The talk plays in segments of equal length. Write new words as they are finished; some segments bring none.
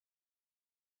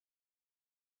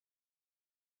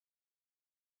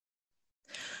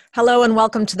Hello and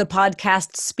welcome to the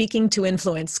podcast, Speaking to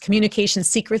Influence, Communication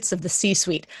Secrets of the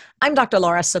C-Suite. I'm Dr.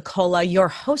 Laura Sokola, your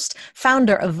host,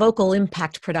 founder of Vocal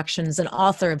Impact Productions, and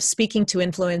author of Speaking to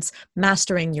Influence,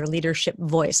 Mastering Your Leadership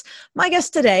Voice. My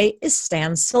guest today is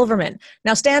Stan Silverman.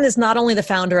 Now, Stan is not only the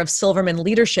founder of Silverman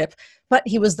Leadership, but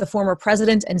he was the former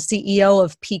president and CEO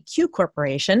of PQ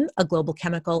Corporation, a global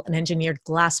chemical and engineered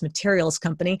glass materials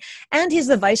company, and he's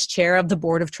the vice chair of the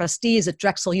board of trustees at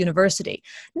Drexel University.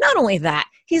 Not only that,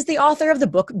 he's the author of the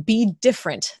book Be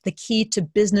Different, The Key to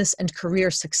Business and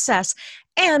Career Success,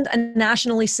 and a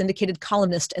nationally syndicated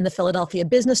columnist in the Philadelphia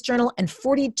Business Journal and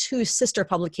 42 sister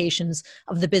publications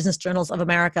of the Business Journals of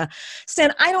America.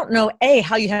 Stan, I don't know,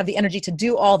 how you have the energy to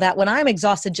do all that when I'm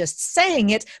exhausted just saying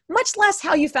it, much less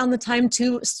how you found the time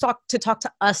to talk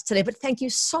to us today. But thank you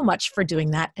so much for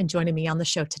doing that and joining me on the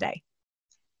show today.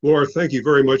 Laura, thank you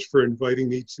very much for inviting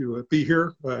me to be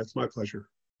here. It's my pleasure.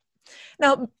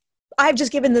 Now, I've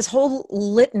just given this whole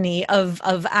litany of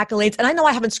accolades, and I know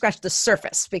I haven't scratched the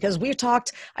surface because we've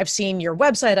talked, I've seen your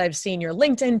website, I've seen your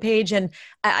LinkedIn page, and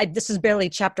this is barely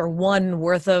chapter one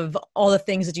worth of all the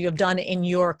things that you have done in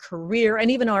your career and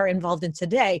even are involved in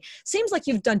today. Seems like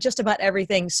you've done just about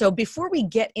everything. So before we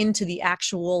get into the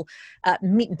actual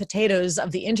meat and potatoes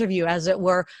of the interview, as it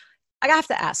were, I have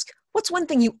to ask, what's one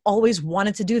thing you always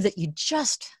wanted to do that you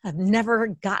just have never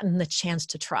gotten the chance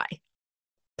to try?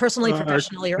 Personally,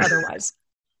 professionally, or otherwise?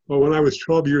 Well, when I was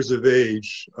 12 years of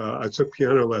age, I took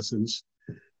piano lessons,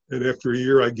 and after a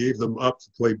year, I gave them up to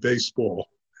play baseball,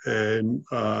 and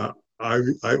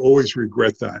I always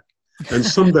regret that. And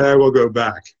someday I will go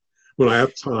back when I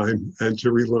have time and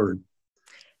to relearn.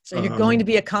 So you're going to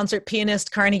be a concert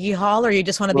pianist, Carnegie Hall, or you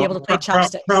just want to be able to play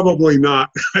chopsticks? Probably not.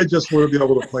 I just want to be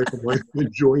able to play for my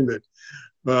enjoyment.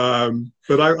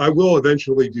 But I will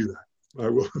eventually do that. I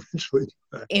will eventually do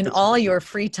that. In all your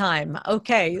free time.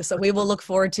 Okay, so we will look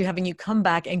forward to having you come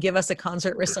back and give us a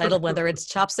concert recital, whether it's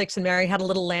Chopsticks and Mary Had a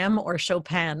Little Lamb or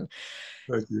Chopin.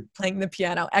 Thank you. Playing the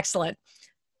piano. Excellent.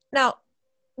 Now,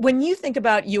 when you think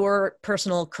about your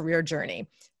personal career journey,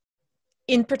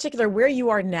 in particular, where you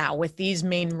are now with these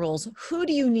main roles, who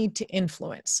do you need to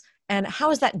influence? And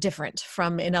how is that different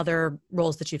from in other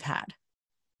roles that you've had?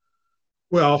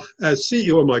 Well, as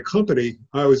CEO of my company,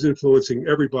 I was influencing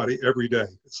everybody every day.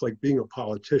 It's like being a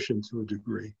politician to a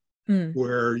degree,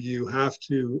 where you have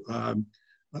to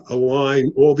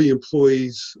align all the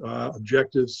employees'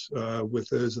 objectives with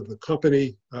those of the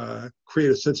company,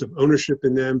 create a sense of ownership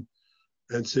in them,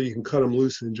 and so you can cut them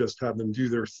loose and just have them do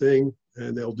their thing,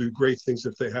 and they'll do great things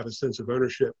if they have a sense of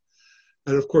ownership.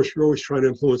 And of course, you're always trying to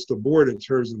influence the board in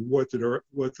terms of what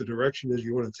the direction is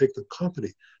you want to take the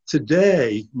company.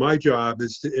 Today, my job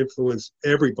is to influence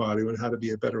everybody on how to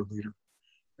be a better leader.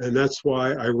 And that's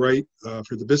why I write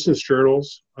for the business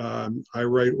journals. I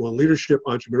write on leadership,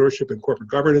 entrepreneurship, and corporate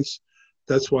governance.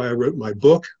 That's why I wrote my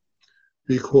book,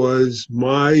 because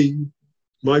my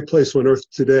place on earth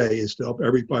today is to help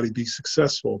everybody be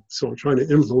successful. So I'm trying to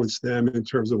influence them in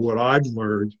terms of what I've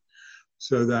learned,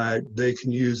 so that they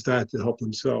can use that to help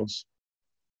themselves.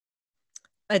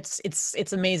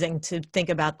 It's amazing to think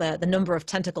about the number of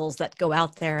tentacles that go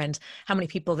out there and how many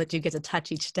people that you get to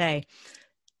touch each day.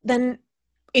 Then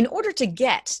in order to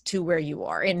get to where you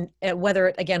are, in whether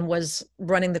it again was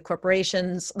running the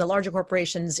corporations, the larger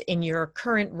corporations, in your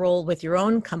current role with your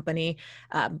own company,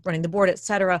 running the board, et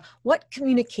cetera, what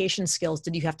communication skills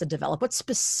did you have to develop? What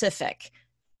specific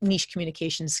niche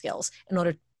communication skills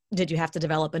did you have to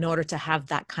develop in order to have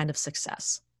that kind of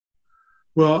success?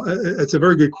 Well, it's a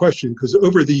very good question, because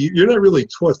you're not really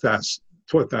taught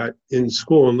that in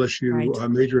school unless you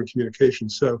major in communication.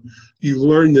 So you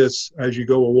learn this as you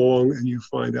go along, and you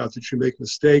find out that you make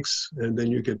mistakes, and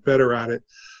then you get better at it.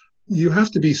 You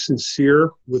have to be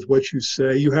sincere with what you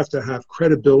say. You have to have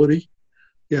credibility.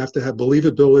 You have to have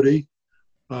believability.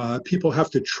 People have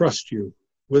to trust you.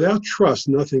 Without trust,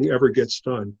 nothing ever gets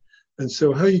done. And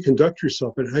so how you conduct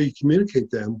yourself and how you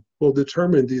communicate them will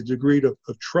determine the degree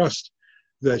of trust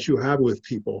that you have with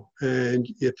people. And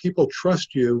if people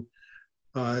trust you,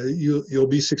 you'll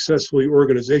be successful, your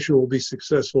organization will be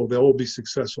successful, they'll be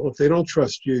successful. If they don't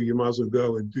trust you, you might as well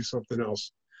go and do something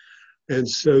else. And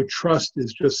so trust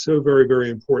is just so very, very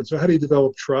important. So how do you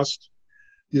develop trust?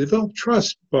 You develop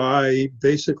trust by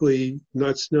basically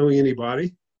not snowing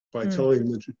anybody, by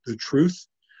telling them the truth,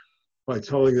 by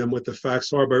telling them what the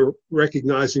facts are, by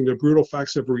recognizing the brutal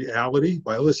facts of reality,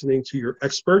 by listening to your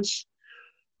experts.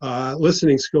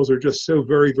 Listening skills are just so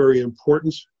very, very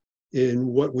important in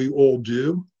what we all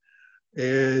do.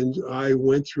 And I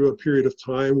went through a period of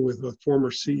time with a former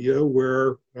CEO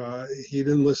where he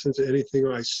didn't listen to anything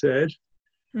I said.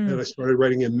 And I started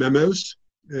writing in memos.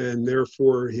 and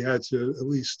therefore he had to at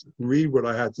least read what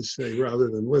I had to say rather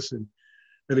than listen.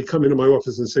 And he'd come into my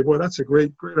office and say, "Well, that's a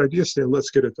great idea, Stan.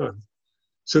 Let's get it done."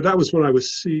 So that was when I was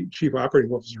Chief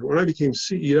Operating Officer. When I became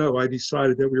CEO, I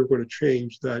decided that we were going to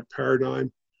change that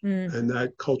paradigm and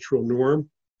that cultural norm.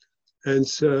 And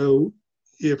so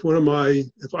if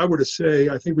I were to say,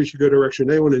 I think we should go direction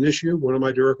A on an issue, one of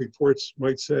my direct reports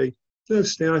might say, "No,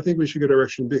 Stan, I think we should go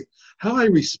direction B." How I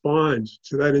respond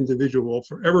to that individual will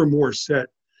forevermore set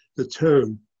the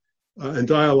tone and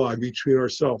dialogue between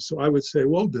ourselves. So I would say,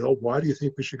 "Well, Bill, why do you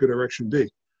think we should go direction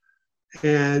B?"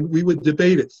 And we would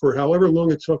debate it for however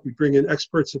long it took. We'd bring in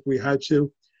experts if we had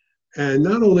to. And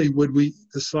not only would we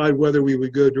decide whether we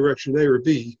would go direction A or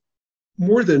B,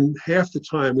 more than half the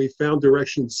time we found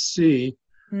direction C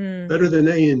better than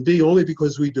A and B, only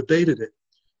because we debated it.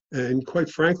 And quite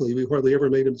frankly, we hardly ever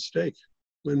made a mistake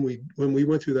when we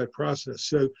went through that process.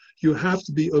 So you have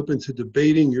to be open to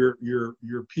debating your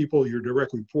people, your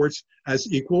direct reports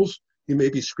as equals. You may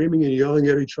be screaming and yelling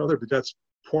at each other, but that's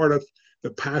part of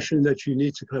the passion that you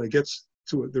need to kind of get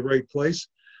to the right place.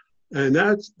 And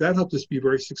that helped us be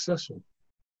very successful.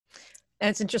 And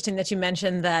it's interesting that you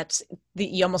mentioned that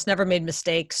you almost never made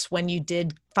mistakes when you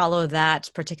did follow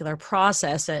that particular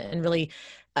process and really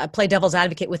play devil's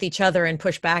advocate with each other and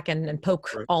push back and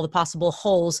poke all the possible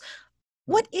holes.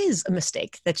 What is a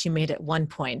mistake that you made at one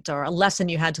point, or a lesson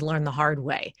you had to learn the hard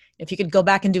way? If you could go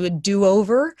back and do a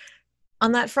do-over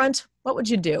on that front, what would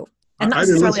you do? And I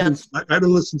didn't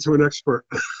listen to an expert.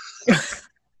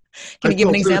 Can you give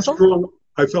an example?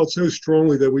 I felt so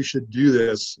strongly that we should do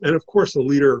this. And of course, a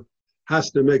leader has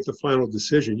to make the final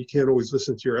decision. You can't always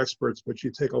listen to your experts, but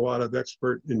you take a lot of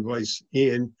expert advice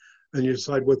in and you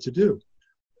decide what to do.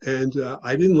 And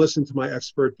I didn't listen to my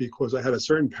expert because I had a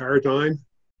certain paradigm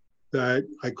that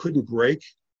I couldn't break.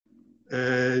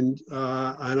 And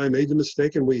I made the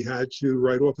mistake, and we had to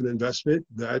write off an investment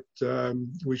that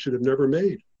we should have never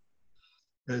made.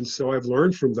 And so I've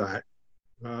learned from that.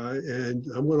 And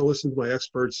I'm going to listen to my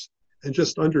experts and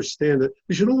just understand that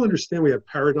we should all understand we have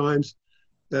paradigms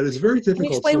that is very difficult.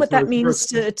 Can you explain what that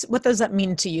means what does that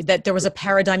mean to you, that there was a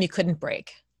paradigm you couldn't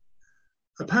break?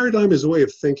 A paradigm is a way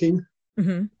of thinking.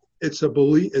 Mm-hmm. It's a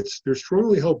belief. They're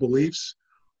strongly held beliefs,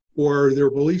 or they're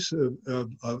beliefs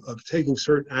of taking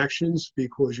certain actions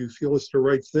because you feel it's the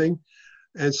right thing.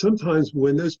 And sometimes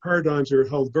when those paradigms are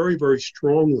held very, very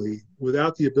strongly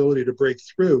without the ability to break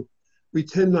through, we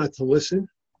tend not to listen.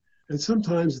 And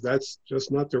sometimes that's just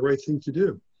not the right thing to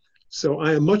do. So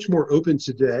I am much more open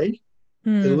today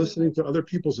in listening to other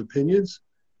people's opinions.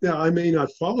 Now, I may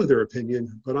not follow their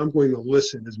opinion, but I'm going to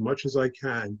listen as much as I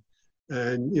can.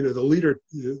 And,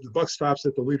 the buck stops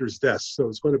at the leader's desk. So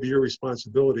it's going to be your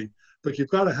responsibility. But you've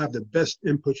got to have the best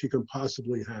input you can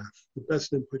possibly have,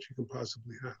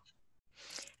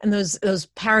 And those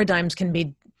paradigms can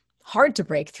be hard to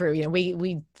break through.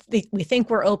 We think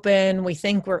we're open, we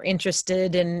think we're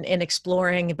interested in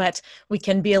exploring, but we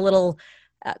can be a little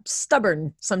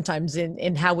stubborn sometimes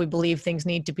in how we believe things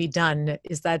need to be done.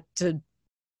 Is that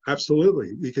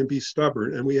Absolutely. We can be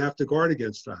stubborn, and we have to guard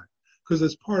against that, because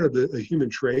it's part of a human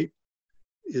trait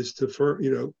is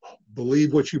to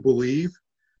believe what you believe,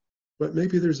 but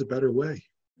maybe there's a better way.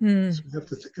 So we have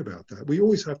to think about that. We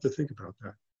always have to think about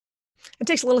that. It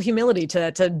takes a little humility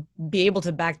to be able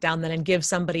to back down then and give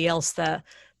somebody else the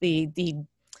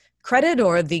credit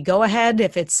or the go ahead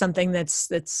if it's something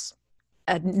that's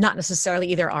not necessarily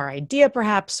either our idea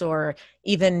perhaps, or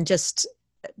even just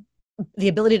the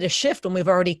ability to shift when we've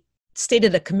already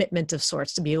stated a commitment of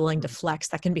sorts to be willing to flex.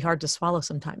 That can be hard to swallow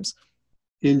sometimes.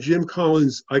 In Jim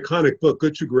Collins' iconic book,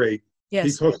 Good to Great,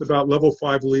 he talks about level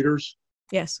 5 leaders.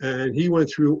 Yes. And he went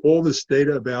through all this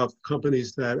data about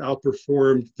companies that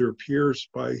outperformed their peers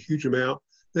by a huge amount.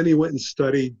 Then he went and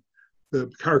studied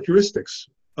the characteristics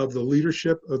of the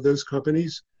leadership of those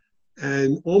companies,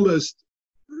 and almost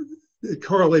it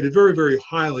correlated very, very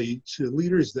highly to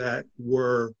leaders that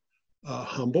were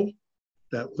humble,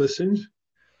 that listened,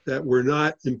 that were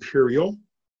not imperial,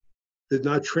 did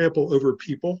not trample over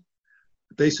people,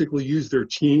 basically used their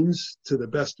teams to the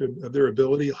best of their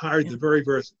ability, hired the very,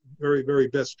 very, very, very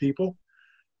best people.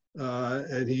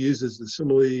 And he uses the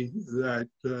simile that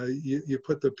you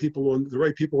put the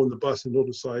right people on the bus, and they'll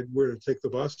decide where to take the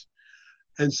bus.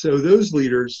 And so those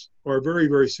leaders are very,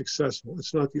 very successful.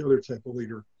 It's not the other type of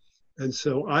leader. And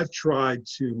so I've tried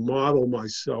to model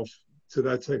myself to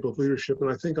that type of leadership.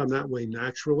 And I think I'm that way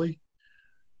naturally,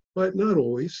 but not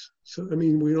always. So, I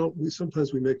mean,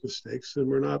 sometimes we make mistakes, and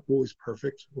we're not always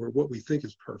perfect, or what we think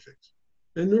is perfect.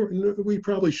 And we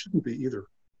probably shouldn't be either.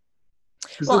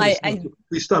 Well,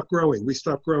 we stop growing. We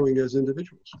stop growing as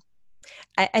individuals.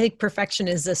 I think perfection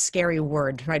is a scary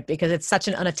word, right? Because it's such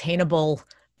an unattainable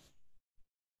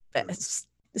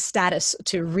status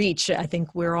to reach. I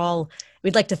think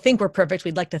we'd like to think we're perfect.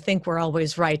 We'd like to think we're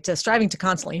always right. Striving to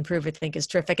constantly improve, I think, is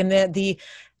terrific. And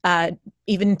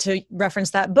even to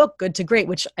reference that book, Good to Great,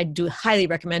 which I do highly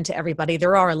recommend to everybody.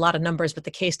 There are a lot of numbers, but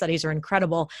the case studies are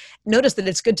incredible. Notice that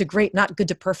it's good to great, not good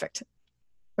to perfect,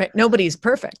 right? Nobody's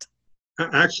perfect.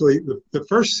 Actually, the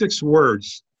first 6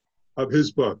 words of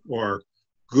his book are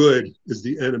good is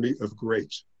the enemy of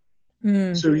great.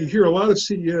 So you hear a lot of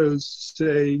CEOs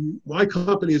say, my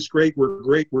company is great, we're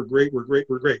great, we're great, we're great,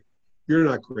 we're great. You're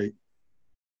not great.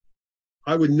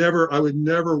 I would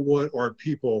never want our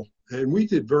people, and we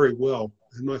did very well.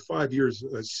 In my 5 years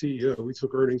as CEO, we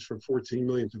took earnings from $14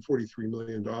 million to $43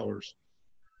 million.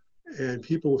 And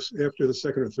people, after the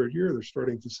second or third year, they're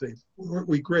starting to say, aren't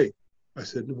we great? I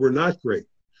said, we're not great.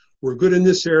 We're good in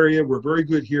this area. We're very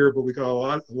good here, but we got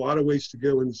a lot of ways to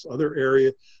go in this other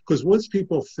area. Because once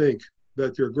people think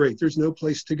that they're great, there's no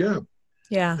place to go.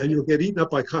 Yeah. And you'll get eaten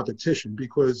up by competition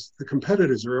because the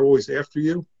competitors are always after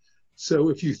you. So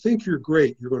if you think you're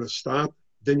great, you're going to stop,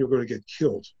 then you're going to get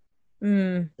killed.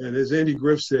 And as Andy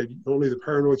Griff said, only the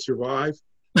paranoid survive.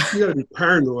 You got to be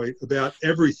paranoid about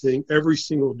everything every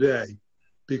single day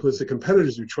because the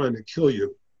competitors are trying to kill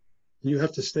you and you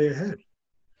have to stay ahead.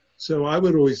 So I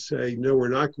would always say, no, we're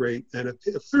not great. And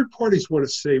if third parties want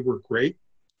to say we're great,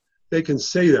 they can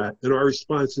say that. And our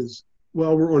response is,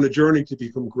 well, we're on a journey to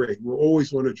become great. We're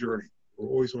always on a journey. We're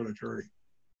always on a journey.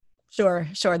 Sure.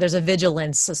 There's a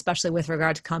vigilance, especially with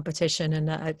regard to competition.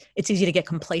 And it's easy to get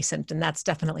complacent. And that's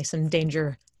definitely some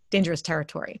dangerous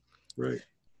territory. Right.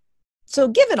 So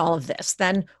given all of this,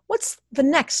 then what's the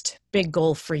next big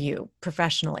goal for you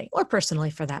professionally or personally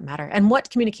for that matter? And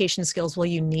what communication skills will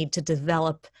you need to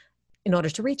develop in order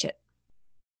to reach it?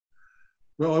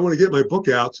 Well, I want to get my book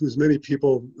out to as many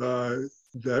people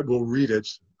that will read it.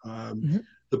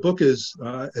 The book has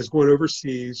gone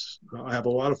overseas. I have a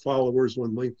lot of followers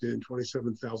on LinkedIn,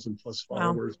 27,000 plus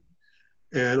followers.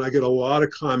 Wow. And I get a lot of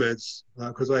comments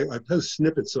because I post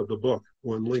snippets of the book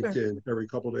on LinkedIn every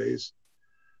couple of days.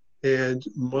 And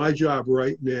my job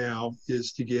right now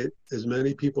is to get as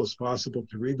many people as possible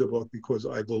to read the book because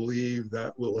I believe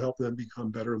that will help them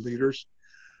become better leaders.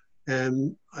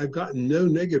 And I've gotten no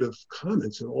negative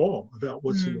comments at all about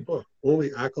what's in the book,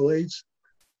 only accolades.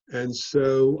 And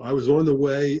so I was on the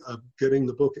way of getting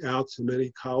the book out to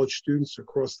many college students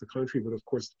across the country, but of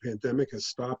course the pandemic has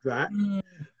stopped that.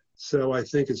 So I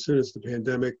think as soon as the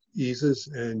pandemic eases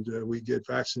and we get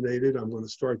vaccinated, I'm going to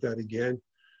start that again.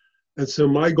 And so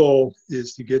my goal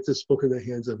is to get this book in the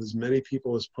hands of as many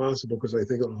people as possible because I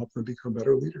think it'll help them become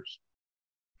better leaders.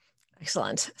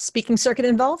 Excellent. Speaking circuit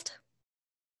involved?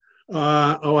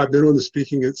 I've been on the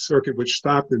speaking circuit, which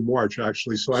stopped in March,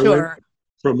 actually. So I went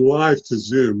from live to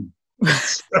Zoom.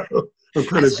 So I'm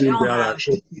kind of zoomed out,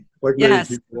 actually, like many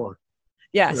people are.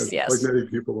 Yes. Like many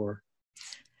people are.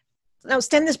 Now,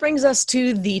 Stan, this brings us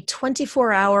to the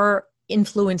 24-hour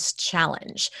influence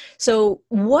challenge. So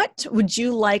what would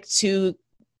you like to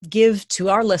give to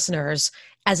our listeners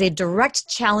as a direct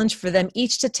challenge for them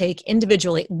each to take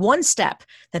individually, one step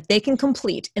that they can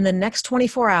complete in the next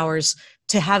 24 hours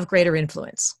to have greater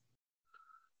influence?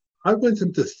 I want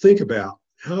them to think about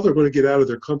how they're going to get out of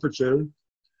their comfort zone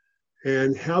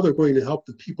and how they're going to help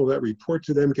the people that report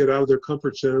to them get out of their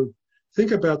comfort zone.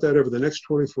 Think about that over the next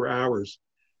 24 hours.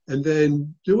 And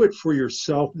then do it for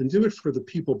yourself and do it for the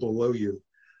people below you,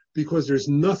 because there's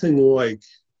nothing like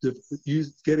you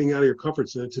getting out of your comfort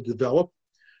zone to develop,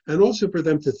 and also for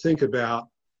them to think about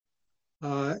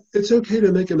it's okay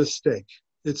to make a mistake.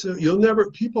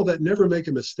 People that never make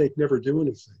a mistake never do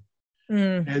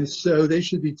anything. And so they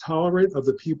should be tolerant of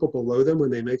the people below them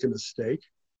when they make a mistake.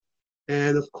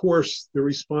 And of course, the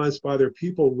response by their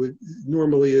people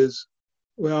normally is,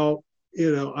 well,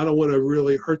 I don't want to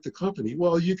really hurt the company.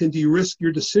 Well, you can de-risk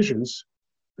your decisions.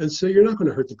 And so you're not going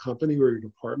to hurt the company or your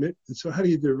department. And so how do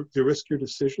you de-risk your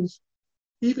decisions?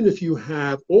 Even if you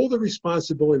have all the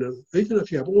responsibility, even if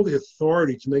you have all the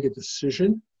authority to make a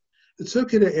decision, it's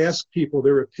okay to ask people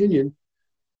their opinion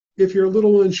if you're a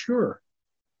little unsure.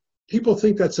 People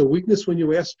think that's a weakness when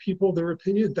you ask people their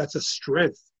opinion. That's a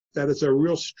strength. That is a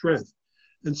real strength.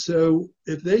 And so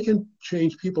if they can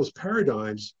change people's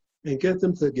paradigms and get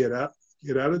them to get out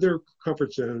of their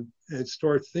comfort zone and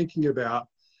start thinking about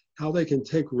how they can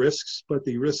take risks, but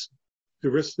the risk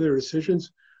of their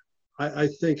decisions, I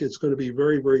think it's going to be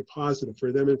very, very positive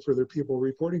for them and for their people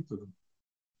reporting to them.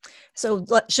 So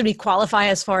should we qualify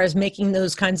as far as making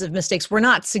those kinds of mistakes? We're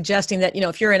not suggesting that,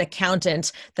 if you're an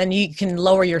accountant, then you can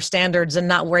lower your standards and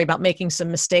not worry about making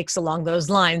some mistakes along those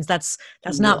lines. That's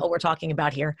No, not what we're talking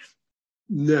about here.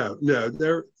 no.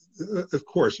 There, of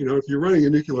course, if you're running a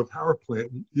nuclear power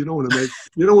plant, you don't want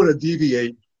to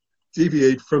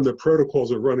deviate from the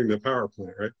protocols of running the power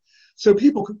plant, right? So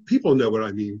people know what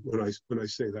I mean when I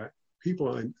say that.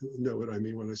 People know what I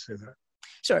mean when I say that.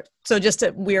 Sure. So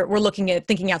we're looking at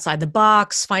thinking outside the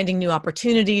box, finding new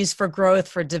opportunities for growth,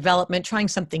 for development, trying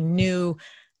something new.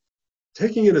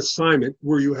 Taking an assignment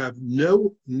where you have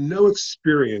no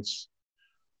experience,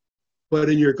 but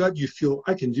in your gut you feel,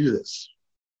 I can do this.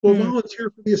 Well,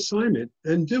 volunteer for the assignment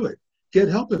and do it. Get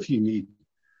help if you need.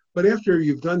 But after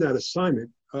you've done that assignment,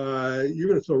 you're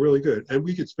going to feel really good. And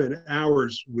we could spend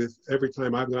hours with every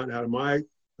time I've gotten out of my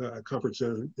comfort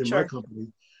zone in my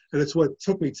company. And it's what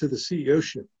took me to the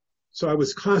CEO-ship. So I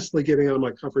was constantly getting out of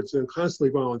my comfort zone, constantly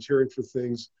volunteering for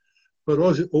things, but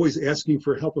always asking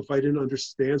for help if I didn't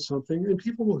understand something, and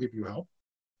people will give you help.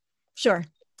 Sure.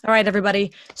 All right,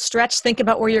 everybody, stretch, think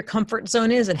about where your comfort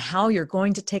zone is and how you're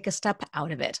going to take a step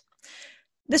out of it.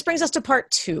 This brings us to part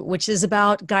 2, which is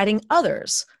about guiding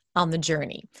others on the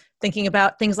journey, thinking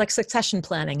about things like succession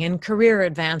planning and career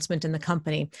advancement in the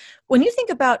company. When you think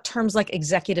about terms like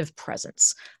executive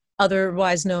presence,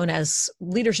 otherwise known as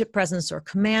leadership presence or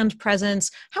command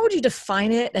presence, how would you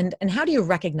define it, and how do you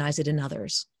recognize it in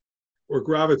others? Or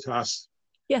gravitas.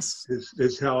 Yes.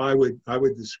 Is how I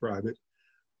would describe it.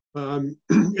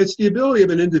 It's the ability of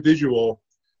an individual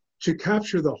to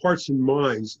capture the hearts and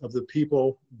minds of the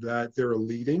people that they're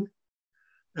leading.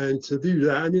 And to do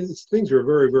that, things are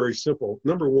very, very simple.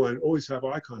 Number one, always have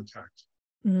eye contact.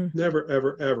 Mm-hmm. Never,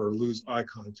 ever, ever lose eye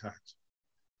contact.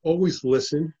 Always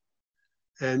listen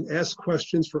and ask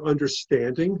questions for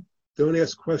understanding. Don't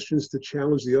ask questions to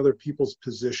challenge the other people's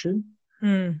position.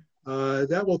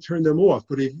 That will turn them off.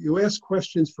 But if you ask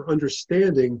questions for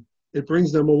understanding, it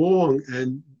brings them along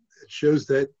and it shows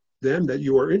that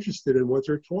you are interested in what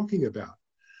they're talking about.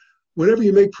 Whenever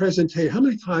you make presentation, how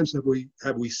many times have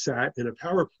we sat in a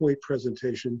PowerPoint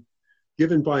presentation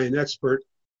given by an expert,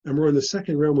 and we're in the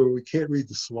second round where we can't read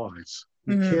the slides.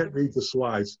 We can't read the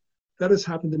slides. That has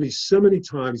happened to me so many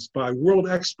times by world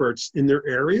experts in their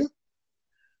area.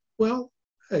 Well,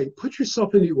 hey, put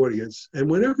yourself in the audience, and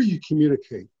whenever you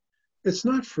communicate, it's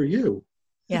not for you.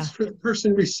 Yeah. It's for the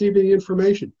person receiving the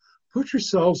information. Put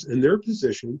yourselves in their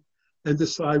position and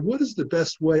decide what is the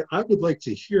best way I would like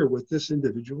to hear what this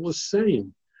individual is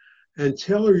saying, and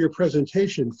tailor your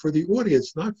presentation for the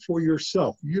audience, not for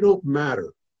yourself. You don't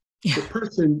matter. Yeah. The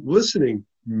person listening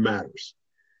matters.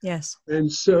 Yes.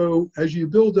 And so as you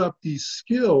build up these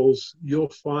skills, you'll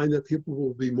find that people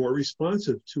will be more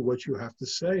responsive to what you have to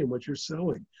say and what you're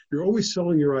selling. You're always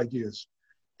selling your ideas.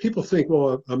 People think,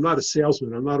 well, I'm not a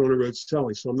salesman. I'm not on the road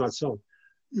selling, so I'm not selling.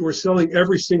 You are selling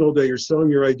every single day. You're selling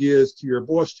your ideas to your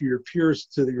boss, to your peers,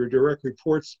 to your direct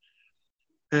reports.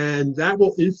 And that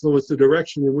will influence the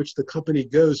direction in which the company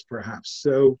goes, perhaps.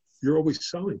 So you're always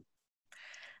selling.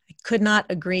 I could not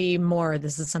agree more.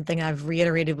 This is something I've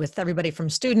reiterated with everybody from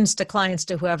students to clients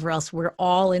to whoever else. We're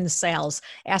all in sales.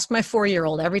 Ask my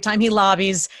 4-year-old. Every time he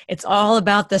lobbies, it's all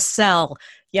about the sell.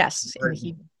 Yes.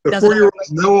 Right. The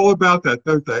 4-year-olds know all about that,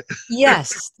 don't they?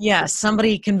 Yes.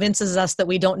 Somebody convinces us that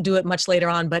we don't do it much later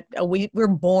on, but we're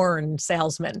born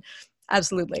salesmen.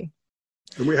 Absolutely.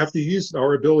 And we have to use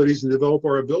our abilities and develop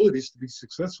our abilities to be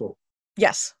successful.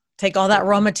 Yes. Take all that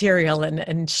raw material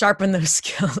and sharpen those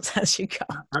skills as you go.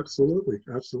 Absolutely.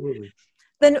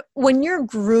 Then when you're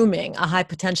grooming a high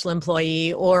potential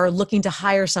employee or looking to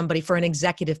hire somebody for an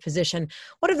executive position,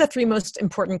 what are the 3 most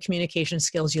important communication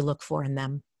skills you look for in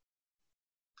them?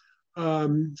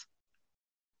 I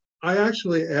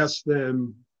actually ask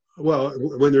them, well,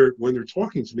 when they're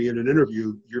talking to me in an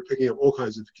interview, you're picking up all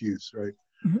kinds of cues, right?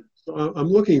 Mm-hmm. So I'm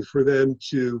looking for them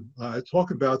to talk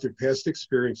about their past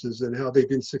experiences and how they've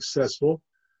been successful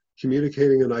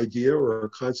communicating an idea or a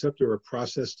concept or a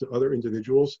process to other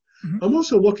individuals. Mm-hmm. I'm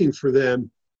also looking for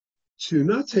them to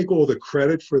not take all the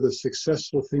credit for the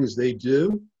successful things they do,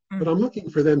 mm-hmm. but I'm looking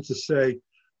for them to say,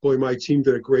 boy, my team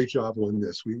did a great job on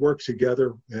this. We worked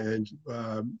together and,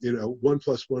 1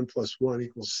 + 1 + 1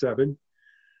 = 7.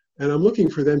 And I'm looking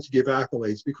for them to give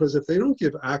accolades, because if they don't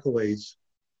give accolades,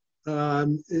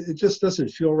 it just doesn't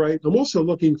feel right. I'm also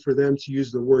looking for them to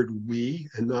use the word we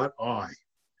and not I.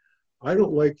 I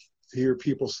don't like to hear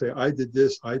people say, I did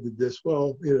this.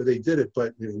 Well, they did it,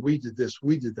 but we did this,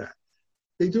 we did that.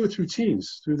 They do it through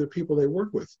teams, through the people they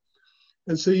work with.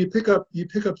 And so you pick up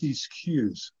these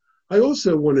cues. I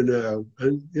also want to know,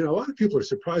 and a lot of people are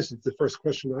surprised at the first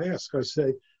question I ask. I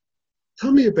say,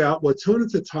 tell me about what tone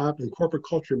at the top and corporate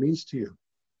culture means to you.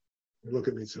 They look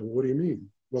at me and say, well, what do you mean?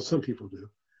 Well, some people do.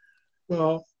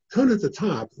 Well, tone at the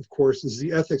top, of course, is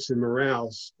the ethics and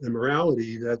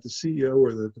morality that the CEO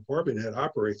or the department head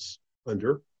operates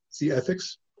under. It's the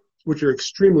ethics, which are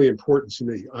extremely important to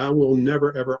me. I will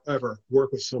never, ever, ever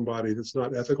work with somebody that's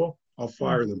not ethical. I'll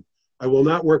fire them. I will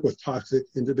not work with toxic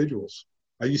individuals.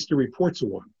 I used to report to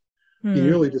one. He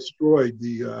nearly destroyed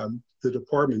the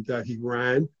department that he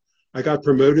ran. I got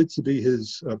promoted to be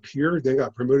his peer, then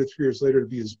got promoted 3 years later to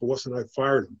be his boss, and I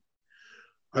fired him.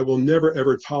 I will never,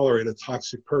 ever tolerate a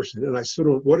toxic person. And I sit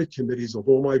on audit committees of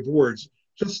all my boards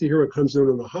just to hear what comes in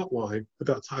on the hotline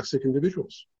about toxic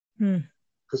individuals.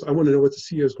 Because I want to know what the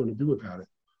CEO is going to do about it.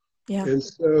 Yeah. And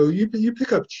so you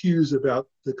pick up cues about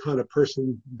the kind of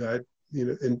person that,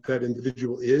 and that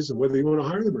individual is and whether you want to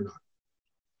hire them or not.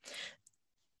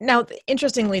 Now,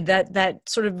 interestingly, that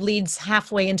sort of leads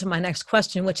halfway into my next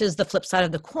question, which is the flip side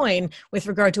of the coin with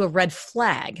regard to a red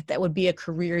flag that would be a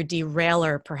career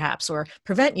derailer, perhaps, or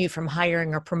prevent you from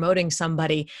hiring or promoting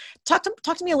somebody. Talk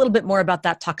to me a little bit more about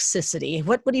that toxicity.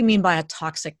 What do you mean by a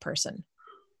toxic person?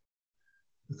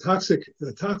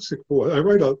 The toxic boy. I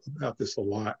write about this a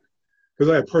lot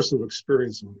because I have personal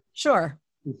experience on it. Sure.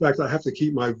 In fact, I have to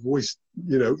keep my voice,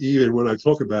 even when I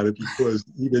talk about it, because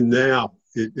even now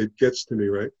it gets to me,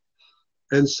 right?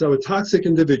 And so a toxic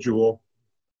individual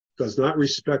does not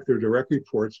respect their direct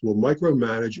reports, will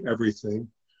micromanage everything,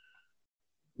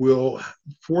 will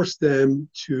force them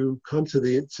to come to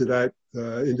that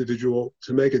individual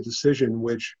to make a decision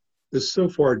which is so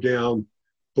far down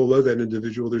below that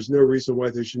individual. There's no reason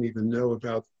why they shouldn't even know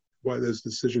about why those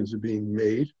decisions are being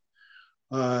made.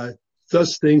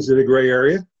 Does things in a gray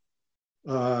area.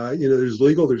 There's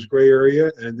legal, there's gray area,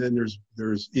 and then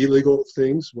there's illegal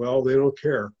things. Well, they don't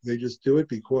care. They just do it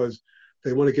because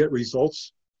they want to get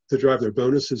results to drive their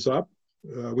bonuses up.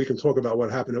 We can talk about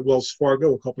what happened at Wells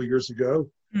Fargo a couple of years ago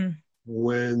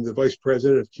when the vice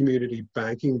president of community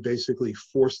banking basically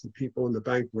forced the people in the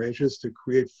bank branches to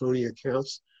create phony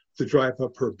accounts to drive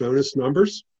up her bonus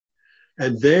numbers.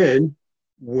 And then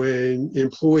when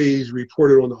employees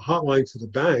reported on the hotline to the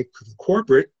bank, to the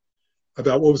corporate,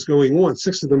 about what was going on,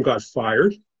 6 of them got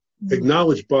fired,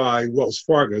 acknowledged by Wells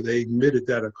Fargo. They admitted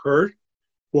that occurred.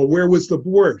 Well, where was the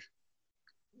board?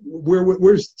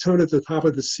 Where's the tone at the top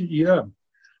of the CEO?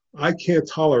 I can't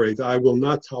tolerate that. I will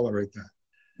not tolerate that.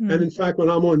 And in fact, when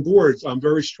I'm on boards, I'm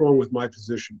very strong with my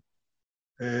position.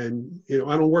 And, I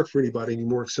don't work for anybody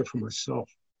anymore except for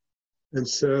myself. And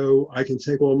so I can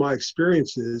take all my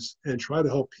experiences and try to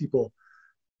help people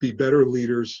be better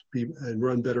leaders and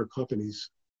run better companies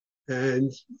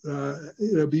and,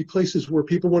 be places where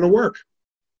people want to work.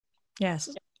 Yes.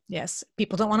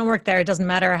 People don't want to work there. It doesn't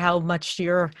matter how much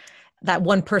that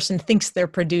one person thinks they're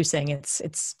producing.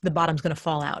 It's the bottom's going to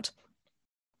fall out.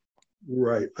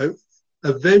 Right.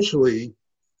 Eventually,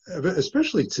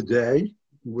 especially today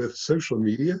with social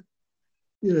media,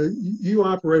 you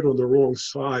operate on the wrong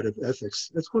side of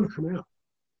ethics, it's going to come out.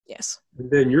 Yes. And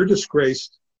then you're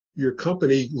disgraced. Your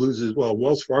company loses,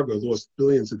 Wells Fargo lost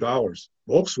billions of dollars.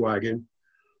 Volkswagen,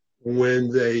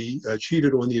 when they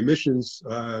cheated on the emissions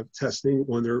testing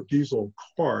on their diesel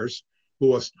cars,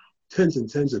 lost tens and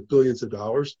tens of billions of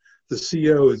dollars. The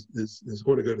CEO is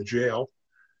going to go to jail.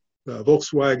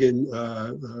 Volkswagen,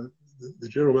 the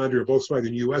general manager of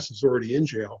Volkswagen US is already in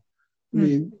jail. I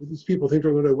mean, these people think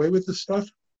they're going to get away with this stuff.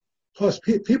 Plus,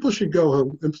 people should go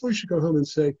home, employees should go home and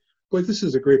say, boy, this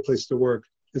is a great place to work,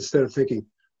 instead of thinking,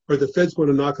 are the feds going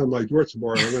to knock on my door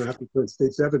tomorrow? I'm going to have to put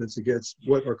state's evidence against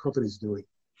what our company's doing.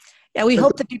 Yeah, we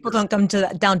hope that people don't come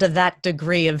down to that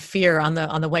degree of fear on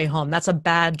the way home. That's a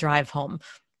bad drive home.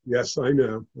 Yes, I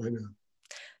know.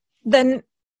 Then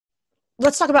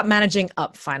let's talk about managing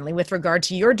up finally with regard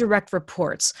to your direct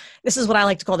reports. This is what I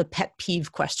like to call the pet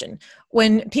peeve question.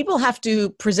 When people have to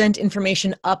present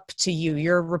information up to you,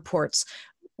 your reports,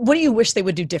 what do you wish they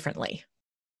would do differently?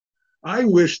 I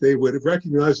wish they would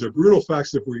recognize the brutal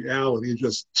facts of reality and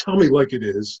just tell me like it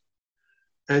is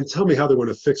and tell me how they want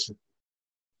to fix it.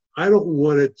 I don't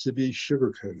want it to be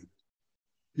sugar-coated,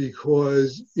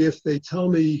 because if they tell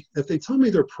me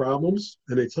their problems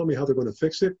and they tell me how they're going to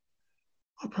fix it,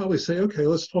 I'll probably say, okay,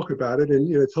 let's talk about it,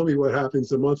 and tell me what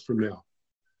happens a month from now.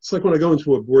 It's like when I go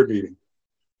into a board meeting.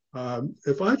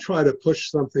 If I try to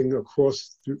push something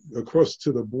across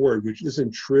to the board which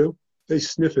isn't true, they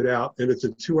sniff it out, and it's a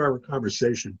 2-hour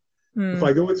conversation. If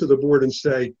I go into the board and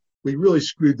say, we really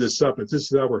screwed this up, but this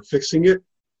is how we're fixing it,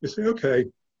 they say, okay,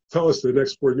 tell us the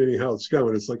next board meeting how it's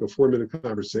going. It's like a 4-minute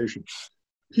conversation.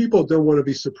 People don't want to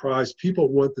be surprised. People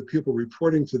want the people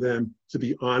reporting to them to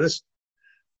be honest.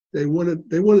 They want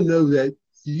to know that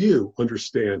you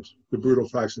understand the brutal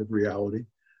facts of reality,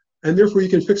 and therefore you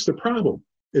can fix the problem.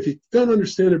 If you don't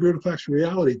understand the brutal facts of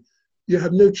reality, you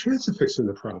have no chance of fixing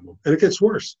the problem, and it gets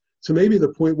worse. So maybe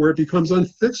the point where it becomes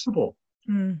unfixable,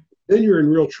 then you're in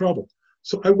real trouble.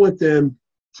 So I want them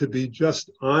to be just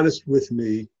honest with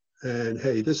me, and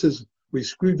hey, we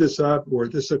screwed this up, or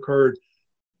this occurred.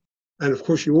 And of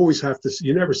course, you always have to.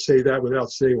 You never say that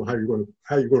without saying, well, how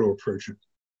you're going to approach it.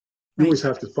 You always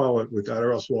have to follow it with that,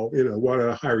 or else, well, why did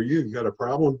I hire you? You got a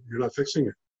problem. You're not fixing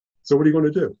it. So what are you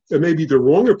going to do? It may be the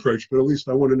wrong approach, but at least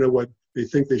I want to know what they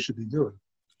think they should be doing.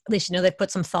 At least they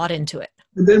put some thought into it.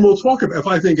 And then we'll talk about. If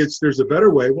I think there's a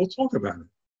better way, we'll talk about it.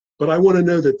 But I want to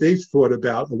know that they've thought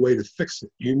about a way to fix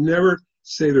it. You never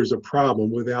say there's a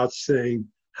problem without saying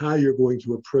how you're going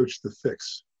to approach the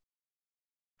fix.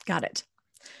 Got it.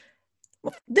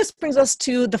 Well, this brings us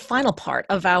to the final part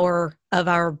of our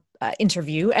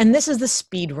interview, and this is the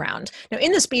speed round. Now,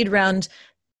 in the speed round,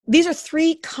 these are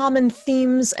 3 common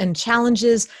themes and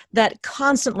challenges that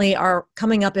constantly are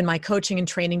coming up in my coaching and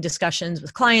training discussions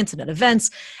with clients and at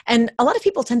events. And a lot of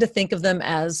people tend to think of them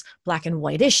as black and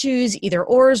white issues, either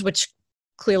ors, which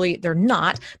clearly they're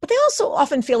not, but they also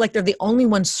often feel like they're the only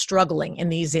ones struggling in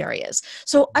these areas.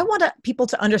 So I want people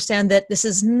to understand that this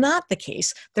is not the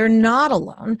case. They're not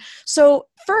alone. So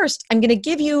first, I'm going to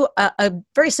give you a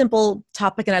very simple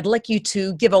topic, and I'd like you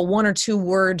to give a 1 or 2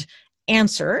 word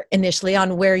answer initially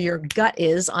on where your gut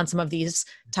is on some of these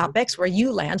topics, where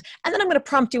you land. And then I'm going to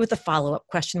prompt you with a follow-up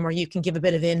question where you can give a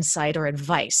bit of insight or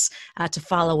advice to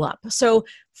follow up. So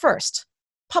first,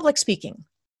 public speaking,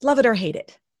 love it or hate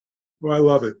it? Well, I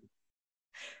love it.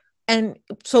 And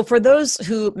so for those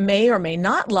who may or may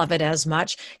not love it as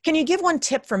much, can you give one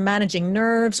tip for managing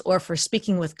nerves or for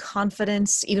speaking with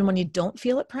confidence, even when you don't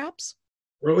feel it, perhaps?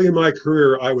 Early in my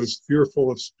career, I was fearful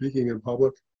of speaking in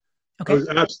public. Okay. I was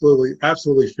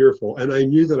absolutely fearful. And I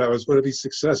knew that I was going to be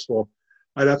successful.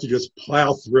 I'd have to just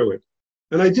plow through it.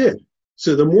 And I did.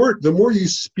 So the more you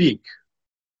speak,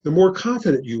 the more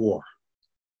confident you are.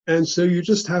 And so you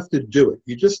just have to do it.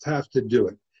 You just have to do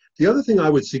it. The other thing I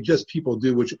would suggest people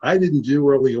do, which I didn't do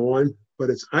early on,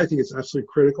 but I think it's absolutely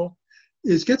critical,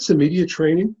 is get some media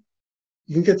training.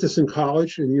 You can get this in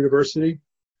college and university.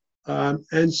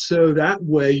 And so that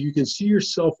way you can see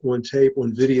yourself on tape,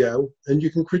 on video, and you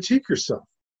can critique yourself.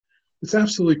 It's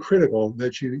absolutely critical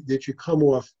that you come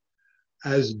off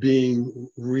as being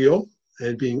real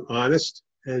and being honest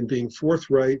and being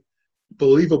forthright,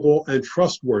 believable, and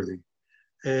trustworthy.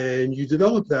 And you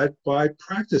develop that by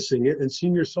practicing it and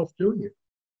seeing yourself doing it.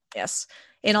 Yes.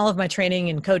 In all of my training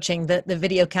and coaching, the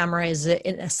video camera is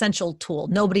an essential tool.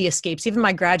 Nobody escapes. Even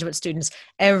my graduate students,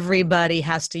 everybody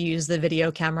has to use the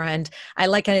video camera. And I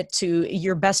liken it to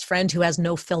your best friend who has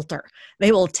no filter.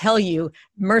 They will tell you,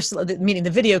 meaning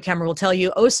the video camera will tell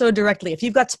you oh so directly, if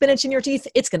you've got spinach in your teeth,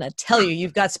 it's going to tell you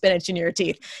you've got spinach in your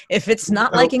teeth. If it's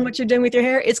not liking what you're doing with your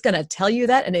hair, it's going to tell you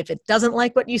that. And if it doesn't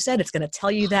like what you said, it's going to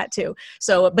tell you that too.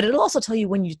 So, but it'll also tell you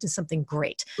when you did something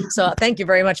great. So thank you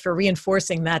very much for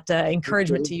reinforcing that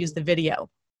encouragement to use the video.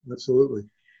 Absolutely.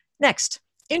 Next,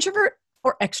 introvert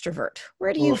or extrovert?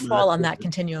 Where do you fall on that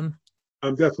continuum?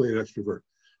 I'm definitely an extrovert.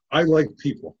 I like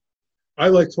people. I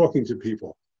like talking to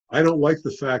people. I don't like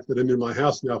the fact that I'm in my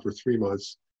house now for 3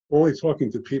 months, only talking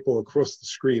to people across the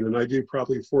screen, and I do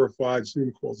probably 4 or 5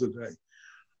 Zoom calls a day.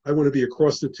 I want to be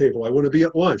across the table. I want to be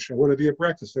at lunch. I want to be at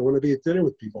breakfast. I want to be at dinner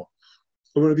with people.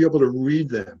 I want to be able to read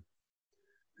them.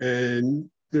 And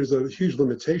there's a huge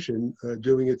limitation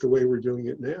doing it the way we're doing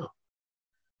it now.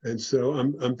 And so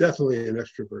I'm definitely an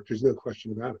extrovert. There's no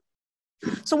question about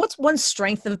it. So what's one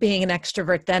strength of being an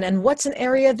extrovert then? And what's an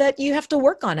area that you have to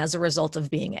work on as a result of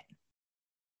being it?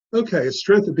 Okay, a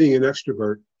strength of being an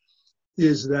extrovert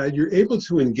is that you're able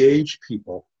to engage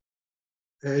people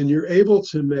and you're able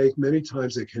to make many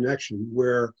times a connection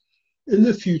where in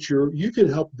the future you can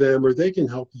help them or they can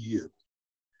help you.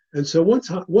 And so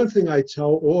one thing I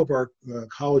tell all of our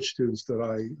college students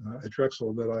that at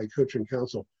Drexel that I coach and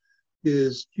counsel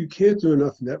is you can't do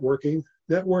enough networking,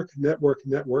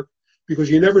 because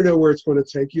you never know where it's going to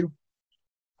take you.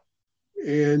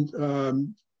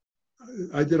 And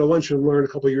I did a lunch and learn a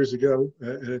couple of years ago,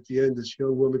 and at the end, this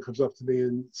young woman comes up to me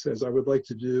and says, I'd like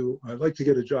to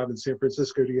get a job in San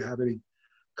Francisco. Do you have any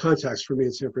contacts for me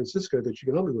in San Francisco that you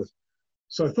can help me with?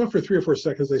 So I thought for 3 or 4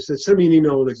 seconds. I said, send me an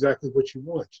email on exactly what you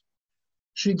want.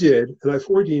 She did, and I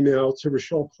forwarded an email to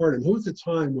Rochelle Parnham, who at the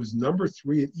time was number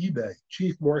 3 at eBay,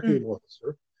 Chief Marketing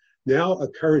Officer, now a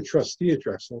current trustee at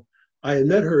Drexel. I had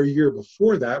met her a year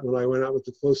before that when I went out with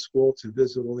the close school to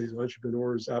visit all these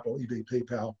entrepreneurs, Apple, eBay,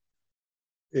 PayPal,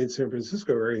 in San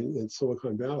Francisco area in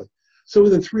Silicon Valley. So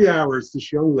within 3 hours,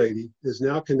 this young lady is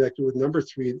now connected with number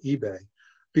 3 at eBay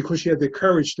because she had the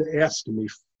courage to ask me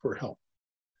for help.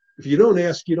 If you don't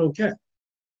ask, you don't get.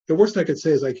 The worst I could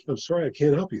say is, I'm sorry, I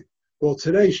can't help you. Well,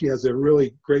 today she has a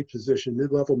really great position,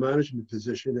 mid-level management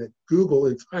position at Google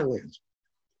in Thailand.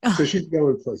 Oh. So she's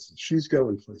going places. She's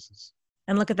going places.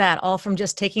 And look at that, all from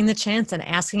just taking the chance and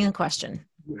asking a question.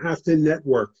 You have to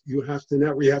network. You have to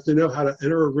network. You have to know how to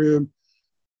enter a room,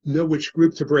 know which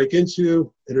group to break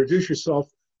into, introduce yourself,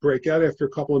 break out after a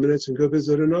couple of minutes and go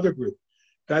visit another group.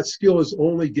 That skill is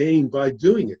only gained by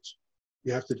doing it.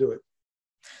 You have to do it.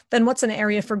 Then what's an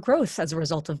area for growth as a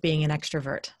result of being an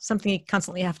extrovert? Something you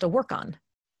constantly have to work on?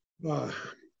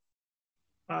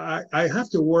 I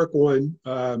have to work on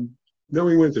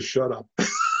knowing when to shut up,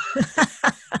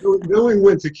 knowing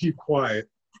when to keep quiet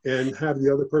and have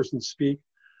the other person speak.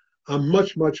 I'm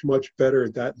much, much, much better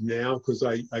at that now because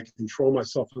I control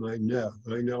myself and I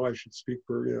know I should speak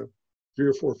for 3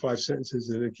 or 4 or 5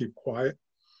 sentences and then keep quiet.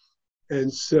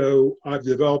 And so I've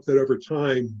developed it over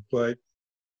time, but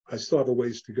I still have a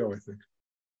ways to go, I think.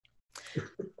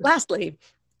 Lastly,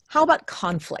 how about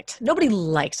conflict? Nobody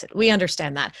likes it. We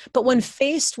understand that. But when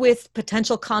faced with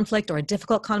potential conflict or a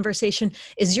difficult conversation,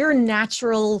 is your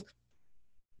natural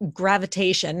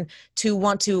gravitation to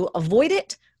want to avoid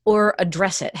it or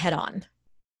address it head on?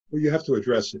 Well, you have to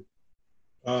address it.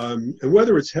 And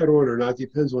whether it's head on or not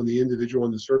depends on the individual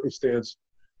and the circumstance.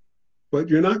 But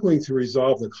you're not going to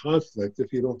resolve the conflict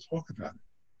if you don't talk about it.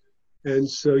 And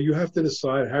so you have to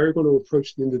decide how you're going to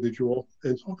approach the individual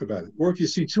and talk about it. Or if you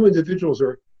see 2 individuals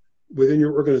are within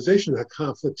your organization that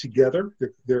conflict together,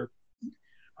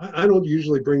 I don't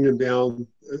usually bring them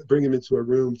into a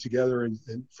room together and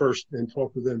first and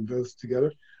talk to them both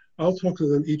together. I'll talk to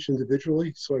them each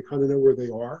individually so I kind of know where they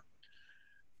are.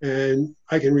 And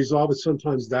I can resolve it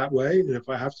sometimes that way. And if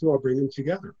I have to, I'll bring them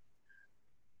together.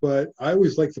 But I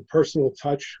always like the personal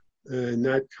touch. And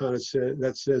that kind of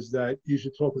says that you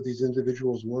should talk with these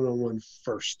individuals one-on-one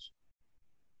first.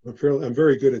 I'm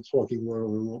very good at talking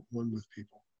one-on-one with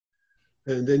people.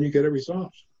 And then you get it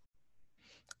resolved.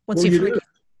 Or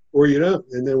you don't.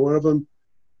 And then one of them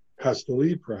has to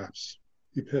leave, perhaps.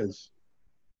 Depends.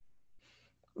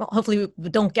 Well, hopefully we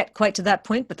don't get quite to that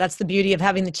point, but that's the beauty of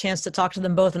having the chance to talk to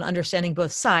them both and understanding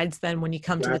both sides. Then when you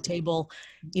come to the table,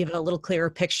 you have a little clearer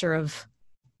picture of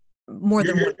more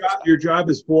than one. Your job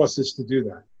as boss is to do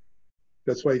that.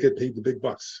 That's why you get paid the big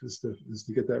bucks, is to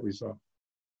get that result.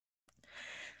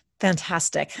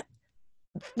 Fantastic.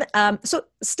 So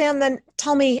Stan, then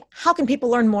tell me, how can people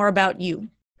learn more about you?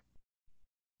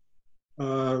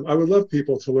 I would love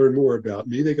people to learn more about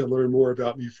me. They can learn more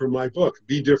about me from my book,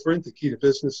 Be Different, The Key to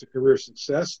Business and Career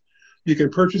Success. You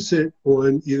can purchase it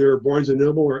on either Barnes &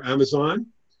 Noble or Amazon.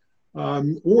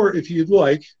 Or if you'd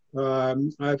like,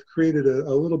 I've created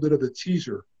a little bit of a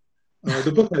teaser.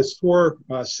 The book has 4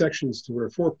 sections to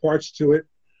it, 4 parts to it.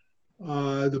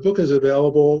 The book is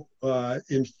available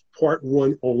in part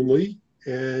 1 only.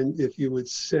 And if you would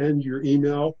send your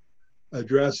email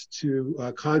address to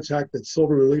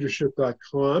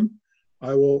contact@silvermanleadership.com,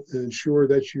 I will ensure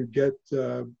that you get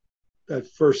that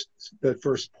first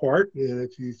part. And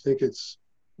if you think it's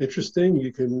interesting,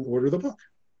 you can order the book.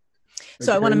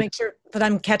 So I want to make sure that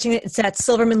I'm catching it. It's at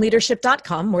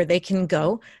silvermanleadership.com where they can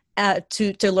go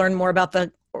to learn more about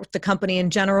the company in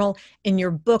general. In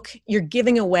your book, you're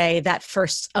giving away that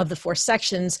first of the 4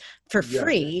 sections for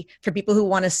free for people who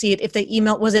want to see it. If they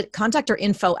email, was it contact or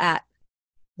info at?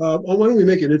 Why don't we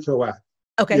make it info at?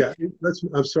 Okay. Yeah,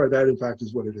 I'm sorry, that in fact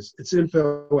is what it is. It's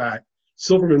info at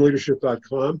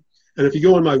silvermanleadership.com. And if you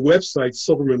go on my website,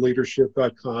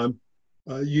 silvermanleadership.com,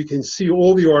 you can see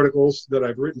all the articles that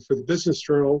I've written for the Business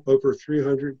Journal, over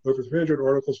 300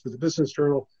 articles for the Business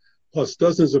Journal, plus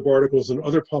dozens of articles in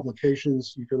other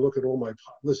publications. You can look at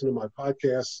listen to my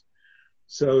podcasts.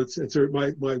 So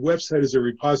my website is a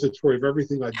repository of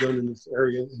everything I've done in this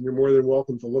area, and you're more than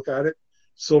welcome to look at it.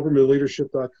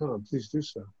 silvermanleadership.com. Please do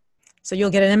so. So you'll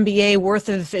get an MBA worth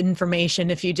of information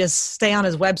if you just stay on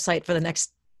his website for the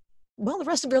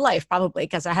rest of your life, probably,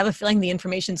 because I have a feeling the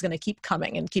information is going to keep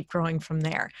coming and keep growing from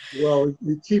there. Well,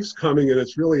 it keeps coming, and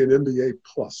it's really an MBA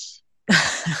plus.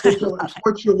 It's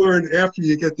what you learn after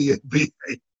you get the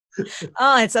MBA.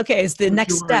 Oh, it's okay. It's the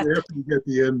next step. After you get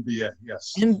the MBA,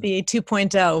 yes. MBA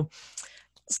 2.0.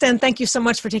 Stan, thank you so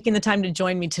much for taking the time to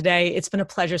join me today. It's been a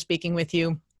pleasure speaking with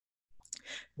you.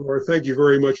 Laura, thank you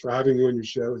very much for having me on your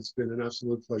show. It's been an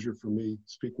absolute pleasure for me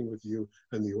speaking with you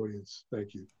and the audience.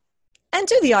 Thank you. And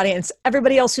to the audience,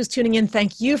 everybody else who's tuning in,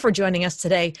 thank you for joining us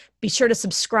today. Be sure to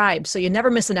subscribe so you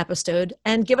never miss an episode,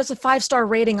 and give us a 5-star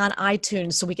rating on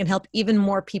iTunes so we can help even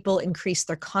more people increase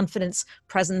their confidence,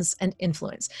 presence, and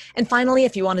influence. And finally,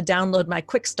 if you want to download my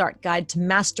quick start guide to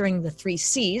mastering the 3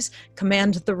 C's,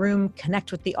 command the room,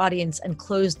 connect with the audience, and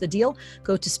close the deal,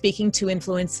 go to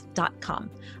speakingtoinfluence.com.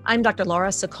 I'm Dr. Laura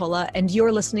Sokola, and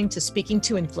you're listening to Speaking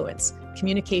to Influence,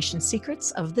 Communication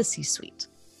Secrets of the C-Suite.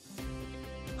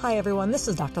 Hi, everyone. This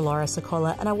is Dr. Laura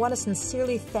Sokola, and I want to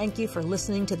sincerely thank you for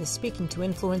listening to the Speaking to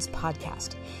Influence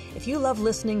podcast. If you love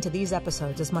listening to these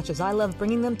episodes as much as I love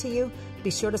bringing them to you, be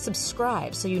sure to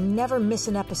subscribe so you never miss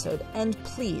an episode. And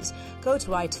please go to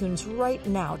iTunes right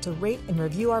now to rate and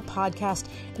review our podcast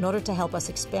in order to help us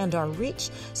expand our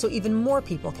reach so even more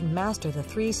people can master the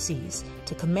 3 C's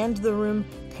to command the room,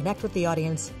 connect with the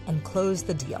audience, and close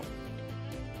the deal.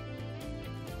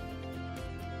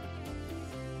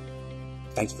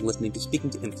 Thanks for listening to Speaking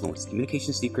to Influence,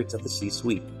 Communication Secrets of the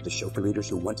C-Suite, the show for leaders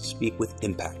who want to speak with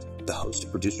impact. The hosts,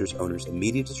 producers, owners, and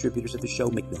media distributors of the show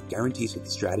make no guarantees that the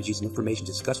strategies and information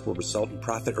discussed will result in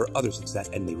profit or other success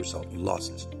and may result in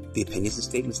losses. The opinions and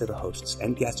statements of the hosts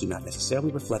and guests do not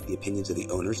necessarily reflect the opinions of the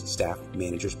owners, staff,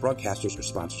 managers, broadcasters, or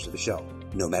sponsors of the show.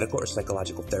 No medical or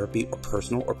psychological therapy or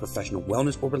personal or professional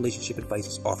wellness or relationship advice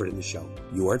is offered in the show.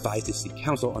 You are advised to seek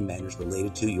counsel on matters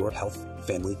related to your health,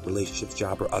 family, relationships,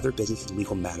 job, or other business and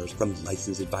legal matters from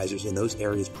licensed advisors in those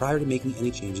areas prior to making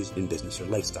any changes in business or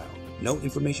lifestyle. No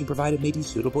information provided may be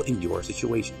suitable in your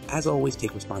situation. As always,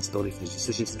 take responsibility for the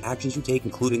decisions and actions you take,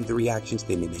 including the reactions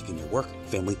they may make in your work,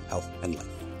 family, health, and life.